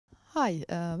Hi,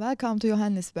 welcome to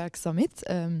Johannesberg Summit.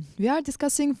 We are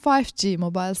discussing 5G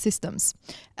mobile systems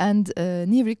and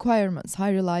new requirements,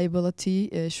 high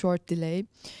reliability, short delay.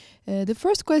 The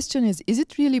first question is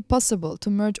it really possible to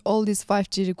merge all these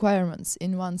 5G requirements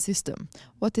in one system?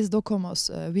 What is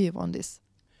DOCOMO's view on this?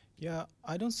 Yeah,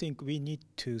 I don't think we need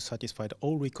to satisfy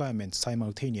all requirements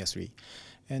simultaneously.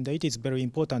 And it is very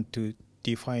important to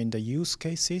define the use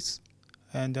cases.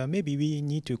 And maybe we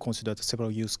need to consider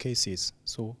several use cases.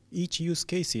 So each use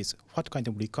cases, what kind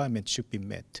of requirements should be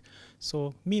met.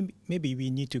 So maybe we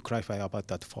need to clarify about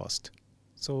that first.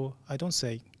 So I don't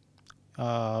say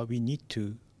we need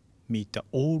to meet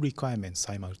all requirements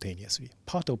simultaneously.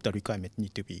 Part of the requirement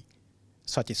need to be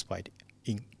satisfied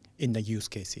in the use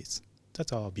cases.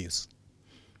 That's our views.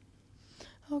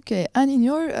 Okay, and in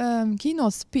your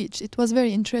keynote speech, it was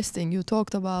very interesting. You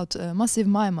talked about massive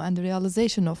MIMO and the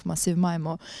realization of massive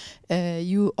MIMO.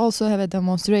 You also have a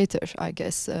demonstrator, I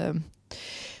guess.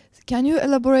 Can you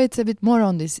elaborate a bit more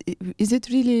on this? Is it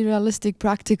really realistic,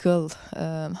 practical?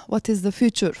 What is the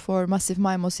future for massive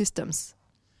MIMO systems?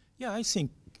 Yeah, I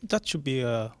think that should be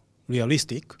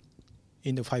realistic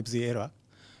in the 5G era.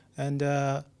 And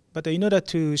but in order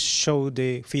to show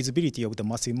the feasibility of the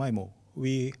massive MIMO,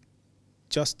 we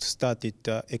just started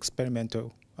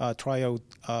experimental trial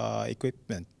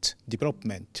equipment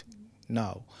development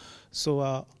now.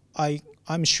 So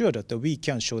I'm sure that we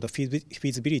can show the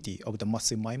feasibility of the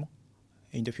massive MIMO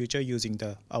in the future using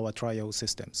our trial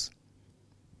systems.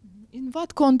 In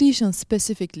what conditions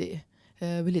specifically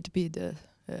will it be the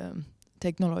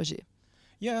technology?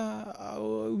 Yeah,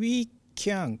 we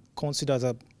can consider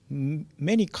the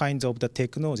many kinds of the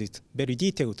technologies, very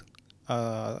detailed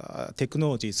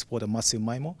technologies for the massive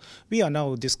MIMO. We are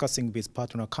now discussing with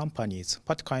partner companies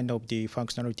what kind of the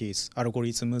functionalities,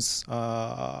 algorithms,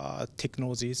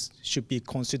 technologies should be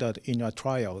considered in our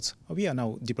trials. We are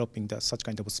now developing such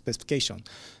kind of specification.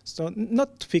 So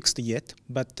not fixed yet,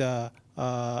 but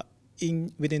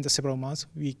within the several months,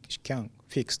 we can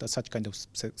fix such kind of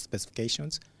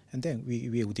specifications, and then we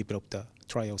will develop the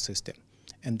trial system.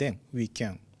 And then we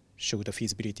can show the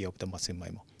feasibility of the massive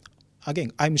MIMO.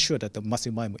 Again, I'm sure that the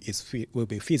massive MIMO will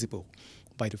be feasible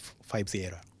by the 5G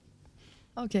era.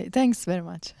 Okay, thanks very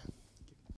much.